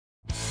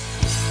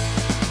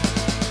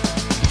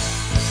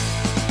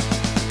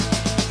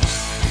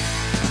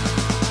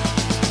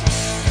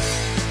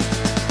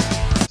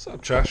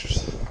up,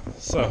 trashers?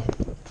 So,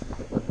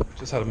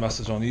 just had a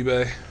message on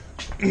eBay.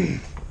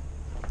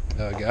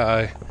 A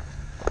guy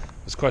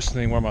was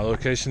questioning where my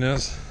location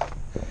is,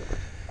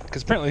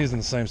 because apparently he's in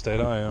the same state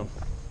I am,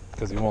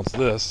 because he wants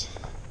this,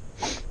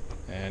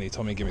 and he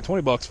told me to give me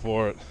 $20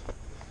 for it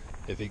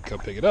if he could come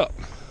pick it up.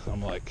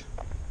 I'm like,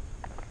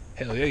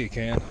 hell yeah, you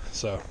can.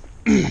 So,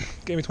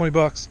 gave me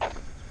 $20. I'm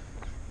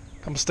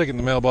gonna stick it in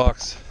the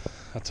mailbox.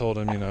 I told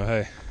him,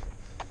 hey,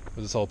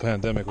 with this whole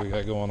pandemic we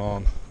got going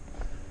on,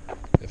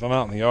 if I'm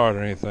out in the yard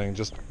or anything,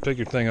 just pick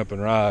your thing up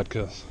and ride,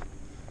 because,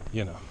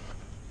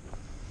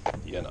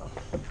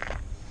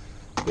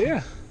 But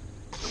yeah,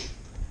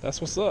 that's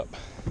what's up.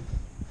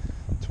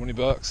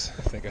 $20.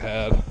 I think I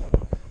had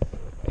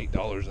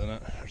 $8 in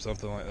it or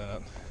something like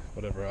that.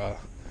 Whatever I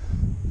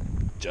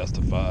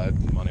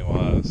justified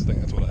money-wise, I think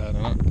that's what I had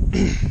in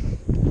it.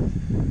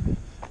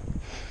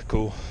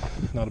 Cool.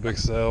 Not a big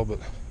sale, but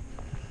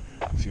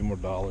a few more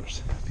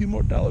dollars. A few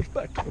more dollars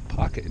back to the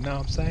pocket, you know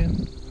what I'm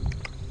saying?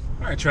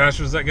 Alright,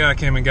 trashers, that guy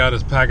came and got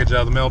his package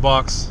out of the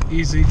mailbox.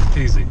 Easy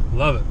peasy.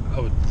 Love it. I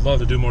would love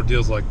to do more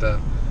deals like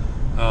that.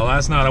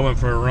 Last night I went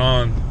for a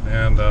run,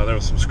 and there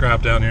was some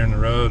scrap down here in the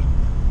road.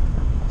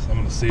 So I'm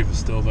going to see if it's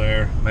still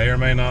there. May or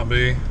may not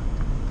be.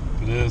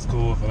 If it is,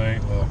 cool. If it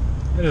ain't, well,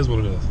 it is what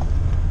it is.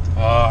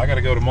 I got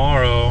to go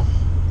tomorrow.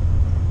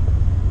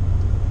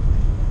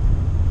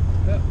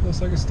 Yeah,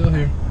 looks like it's still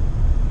here.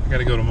 I got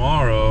to go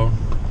tomorrow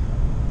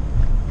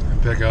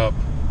and pick up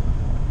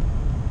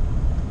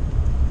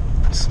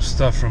some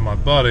stuff from my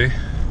buddy,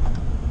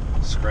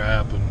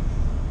 scrap and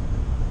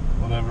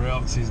whatever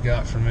else he's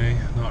got for me.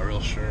 Not real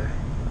sure.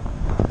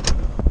 But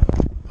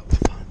we'll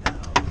find out.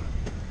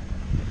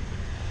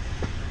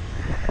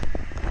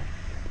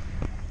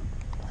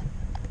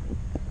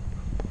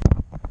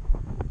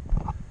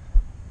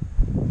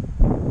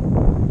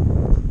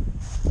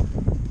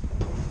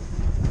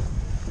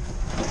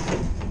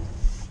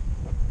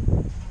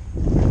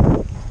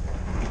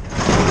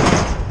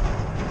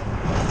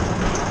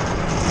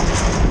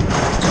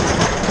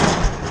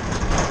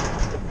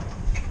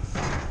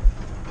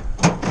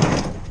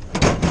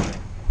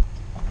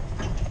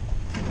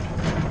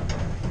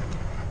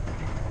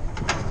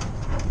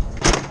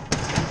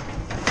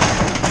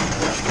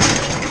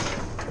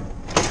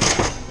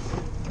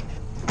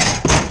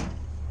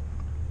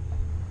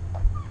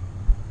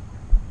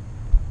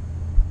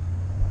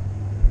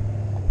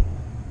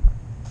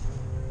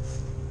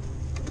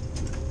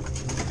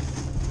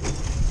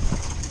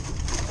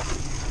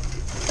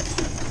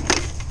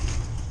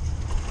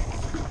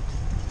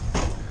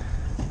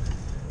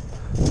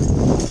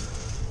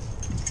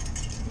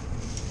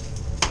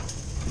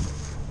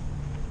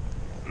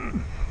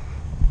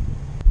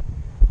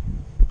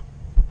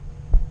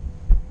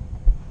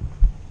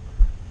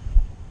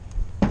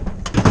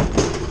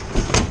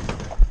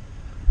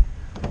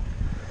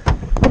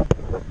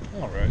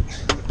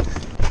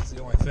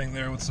 Thing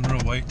there with some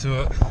real weight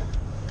to it.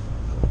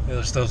 The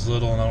other stuff's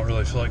little and I don't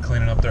really feel like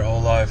cleaning up their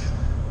whole life.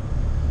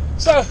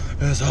 So,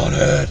 it's on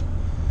it.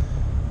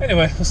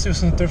 Anyway, let's see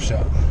what's in the thrift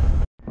shop.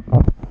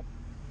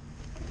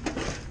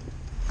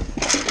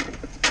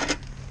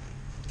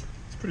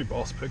 It's a pretty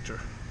boss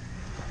picture.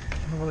 I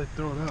don't know why they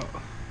throw it out.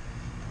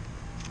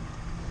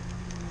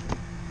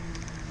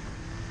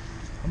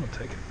 I'm gonna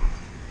take it.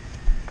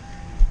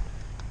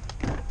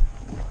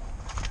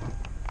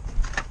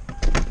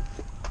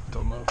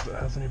 Don't know if that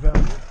has any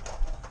value.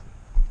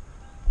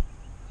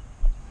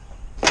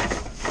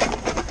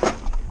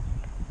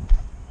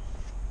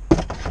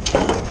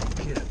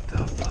 Get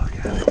the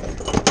fuck out of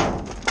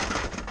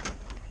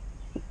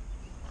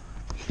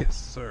here. Yes,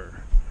 sir.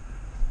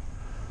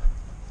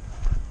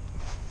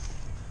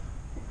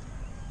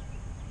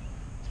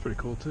 It's pretty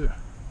cool too.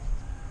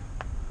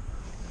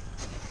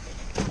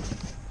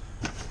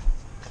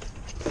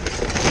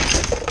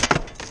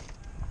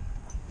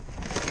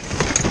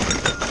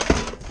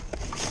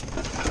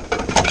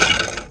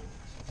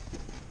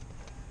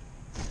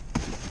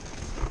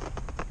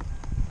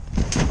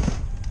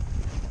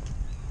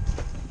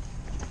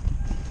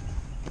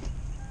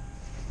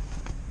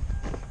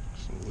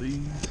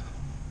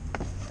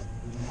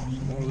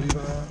 Some more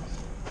Levi's,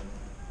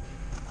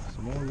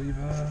 some more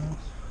Levi's,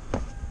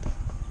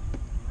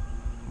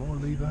 more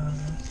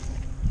Levi's.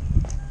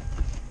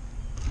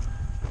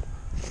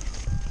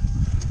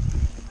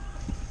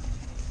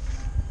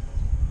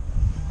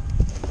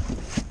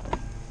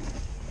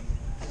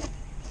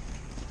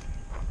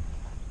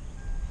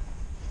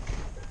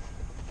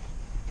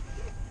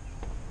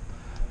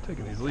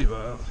 Taking these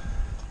Levi's,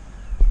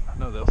 I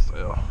know they'll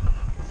sell.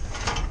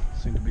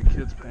 Seem to be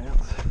kids'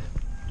 pants.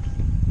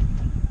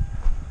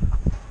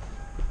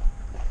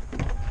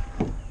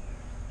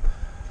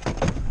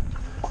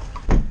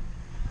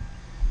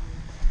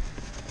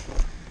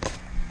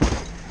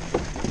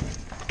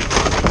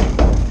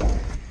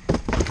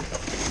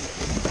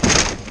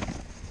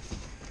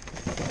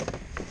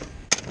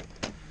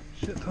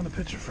 Shit ton of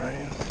picture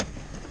frames.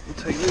 We'll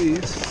take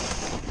these.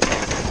 I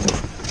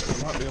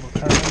might be able to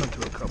turn them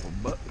into a couple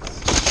bucks.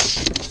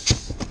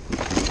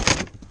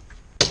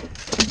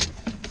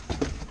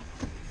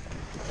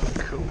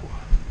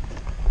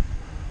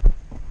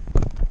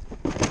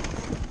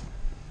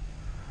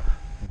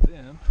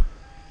 then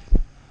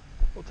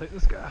we'll take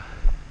this guy.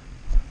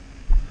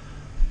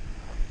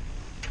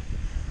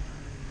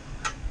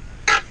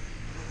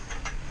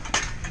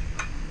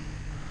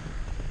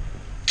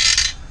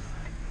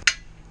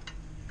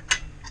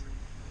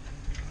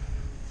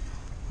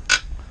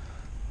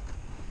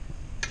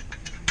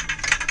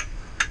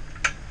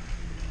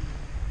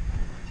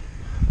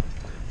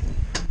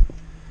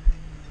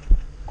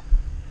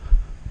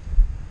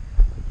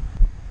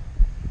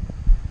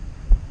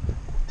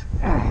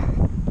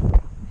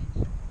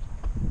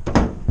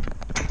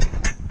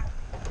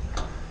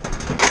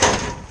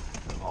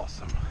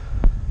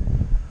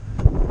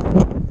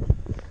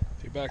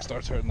 Back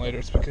starts hurting later,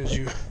 it's because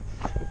you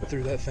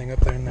threw that thing up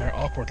there in there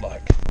awkward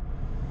like.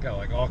 Got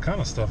like all kind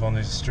of stuff on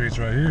these streets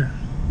right here.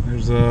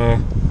 There's a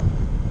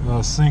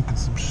sink and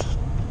some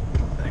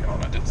hang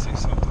on, I did see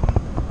something.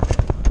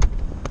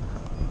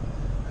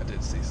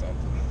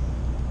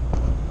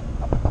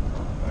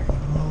 Back in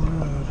the middle of the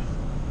road.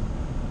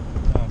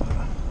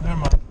 Never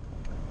mind.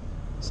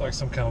 It's like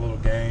some kind of little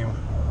game,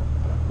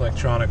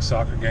 electronic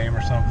soccer game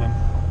or something.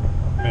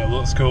 I mean, it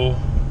looks cool,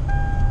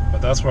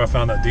 but that's where I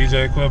found that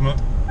DJ equipment.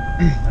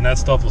 And that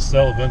stuff will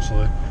sell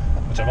eventually,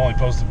 which I've only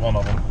posted one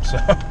of them, so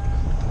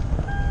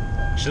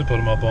I should put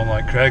them up on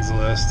like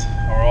Craigslist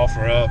or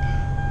OfferUp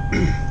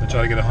to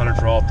try to get 100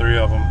 for all 3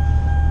 of them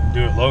and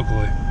do it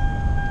locally,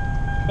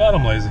 but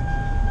I'm lazy.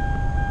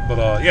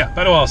 But yeah,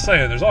 back to what I was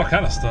saying, there's all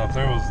kind of stuff.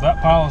 There was that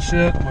pile of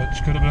shit,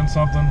 which could have been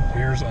something.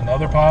 Here's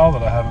another pile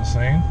that I haven't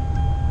seen.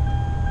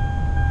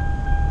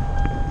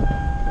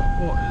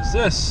 What is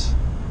this?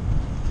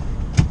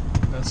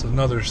 That's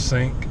another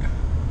sink.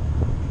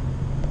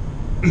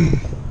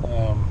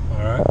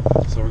 Alright,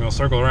 so we're going to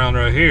circle around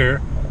right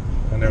here,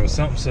 and there was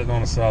something sitting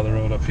on the side of the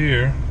road up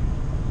here.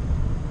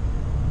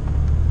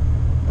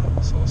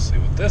 So let's see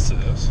what this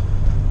is.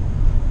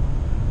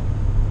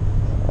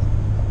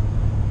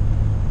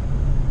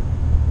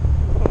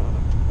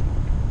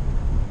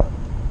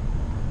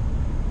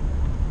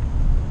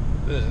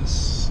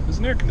 This is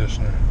an air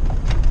conditioner.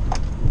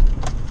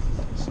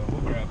 So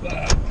we'll grab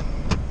that.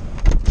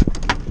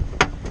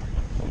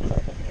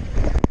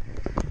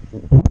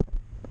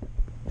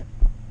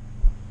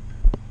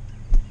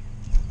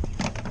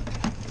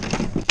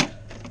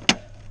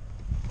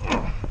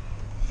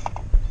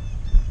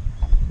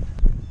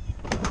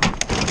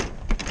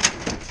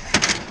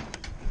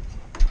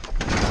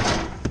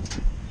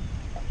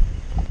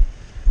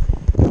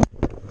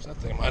 That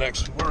thing might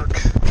actually work.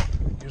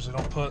 Usually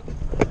don't put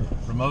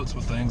remotes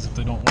with things if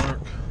they don't work.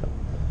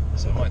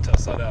 So I might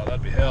test that out.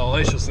 That'd be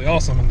hellaciously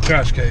awesome in the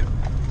trash cave.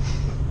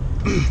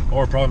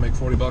 Or probably make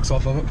 40 bucks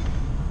off of it.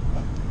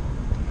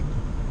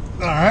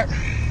 Alright.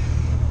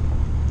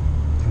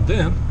 And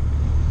then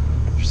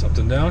there's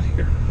something down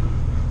here.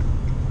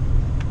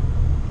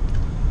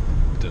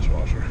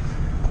 Dishwasher.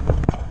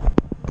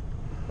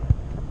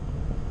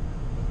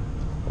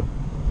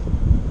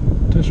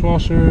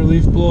 Dishwasher,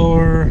 leaf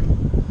blower,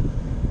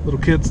 little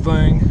kids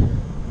thing.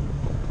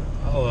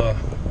 I'll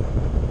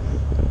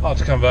have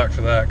to come back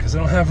for that because I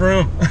don't have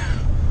room.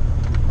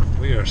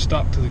 We are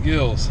stocked to the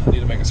gills. I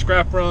need to make a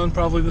scrap run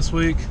probably this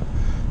week.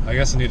 I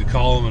guess I need to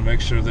call them and make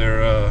sure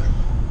they're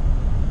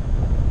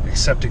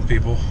accepting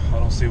people. I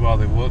don't see why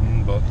they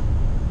wouldn't, but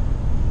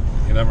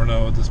you never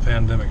know with this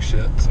pandemic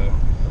shit. So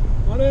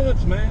what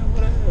ifs, man,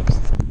 what ifs.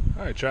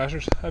 Alright,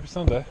 trashers, happy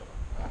Sunday.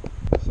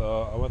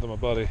 So I went to my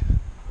buddy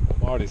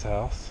Marty's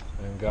house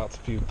and got a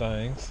few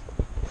things.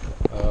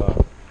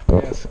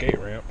 Yeah, skate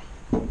ramp,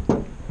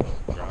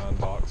 grind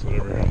box,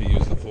 whatever he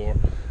used it for.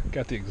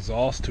 Got the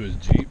exhaust to his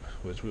Jeep,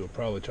 which we'll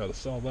probably try to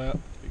sell that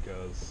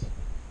because,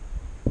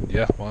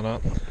 yeah, why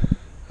not?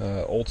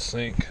 Old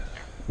sink,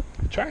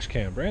 trash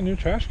can, brand new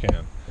trash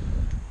can.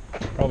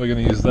 Probably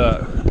gonna use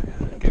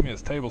that. Gave me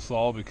his table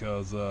saw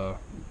because, yeah,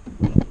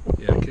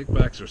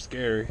 kickbacks are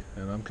scary,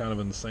 and I'm kind of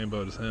in the same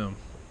boat as him.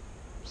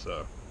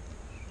 So,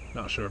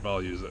 not sure if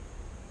I'll use it,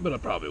 but I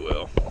probably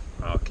will.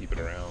 I'll keep it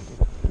around.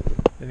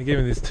 And he gave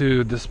me these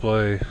 2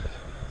 display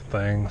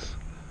things,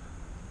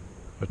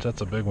 which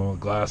that's a big one with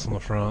glass on the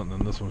front, and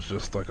then this one's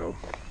just like a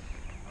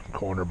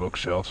corner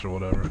bookshelves or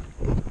whatever.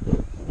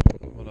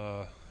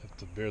 But if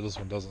the beardless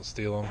one doesn't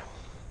steal them,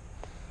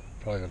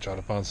 probably gonna try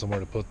to find somewhere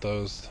to put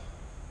those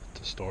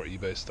to store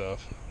eBay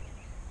stuff,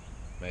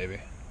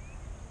 maybe.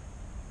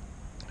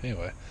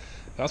 Anyway,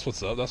 that's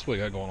what's up. That's what we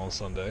got going on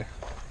Sunday.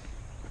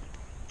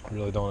 I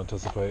really don't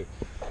anticipate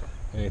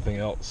anything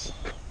else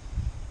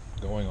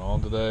going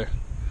on today.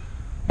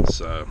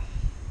 So,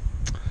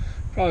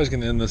 probably just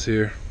going to end this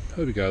here.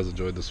 Hope you guys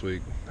enjoyed this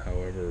week,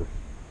 however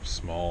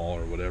small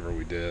or whatever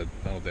we did.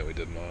 I don't think we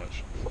did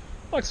much.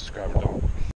 Like, subscribe, or don't.